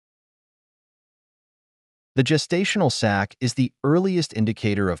The gestational sac is the earliest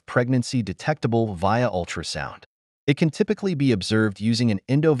indicator of pregnancy detectable via ultrasound. It can typically be observed using an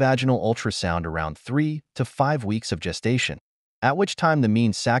endovaginal ultrasound around 3 to 5 weeks of gestation, at which time the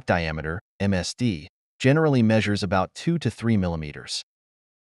mean sac diameter, MSD, generally measures about 2 to 3 millimeters.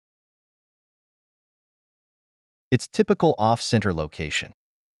 Its typical off-center location.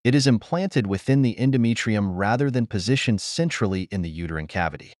 It is implanted within the endometrium rather than positioned centrally in the uterine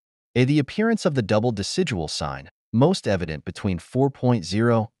cavity. The appearance of the double decidual sign, most evident between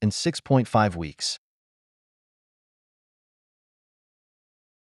 4.0 and 6.5 weeks.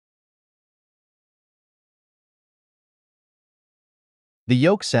 The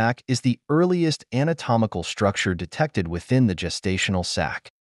yolk sac is the earliest anatomical structure detected within the gestational sac.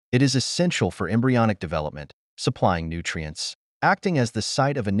 It is essential for embryonic development, supplying nutrients, acting as the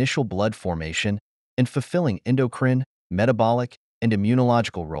site of initial blood formation, and fulfilling endocrine, metabolic, and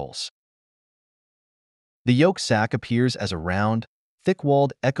immunological roles. The yolk sac appears as a round,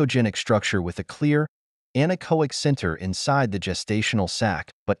 thick-walled echogenic structure with a clear, anechoic center inside the gestational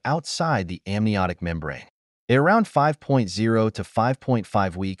sac but outside the amniotic membrane. At around 5.0 to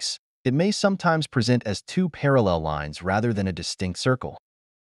 5.5 weeks, it may sometimes present as two parallel lines rather than a distinct circle.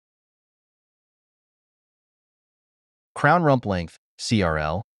 Crown rump length,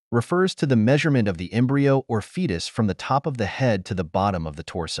 CRL, refers to the measurement of the embryo or fetus from the top of the head to the bottom of the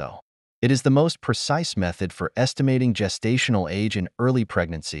torso. It is the most precise method for estimating gestational age in early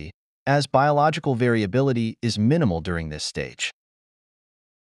pregnancy, as biological variability is minimal during this stage.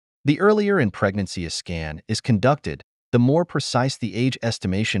 The earlier in pregnancy a scan is conducted, the more precise the age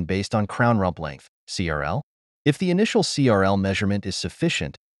estimation based on crown rump length, CRL. If the initial CRL measurement is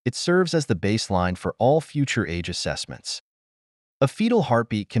sufficient, it serves as the baseline for all future age assessments. A fetal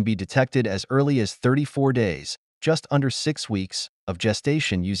heartbeat can be detected as early as 34 days, just under 6 weeks, of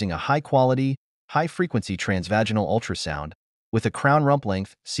gestation using a high-quality, high-frequency transvaginal ultrasound with a crown rump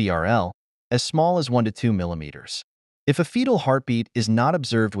length, CRL, as small as 1 to 2 millimeters. If a fetal heartbeat is not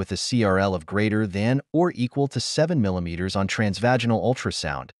observed with a CRL of greater than or equal to 7 millimeters on transvaginal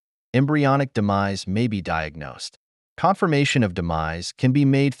ultrasound, embryonic demise may be diagnosed. Confirmation of demise can be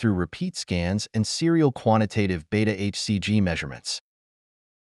made through repeat scans and serial quantitative beta-HCG measurements.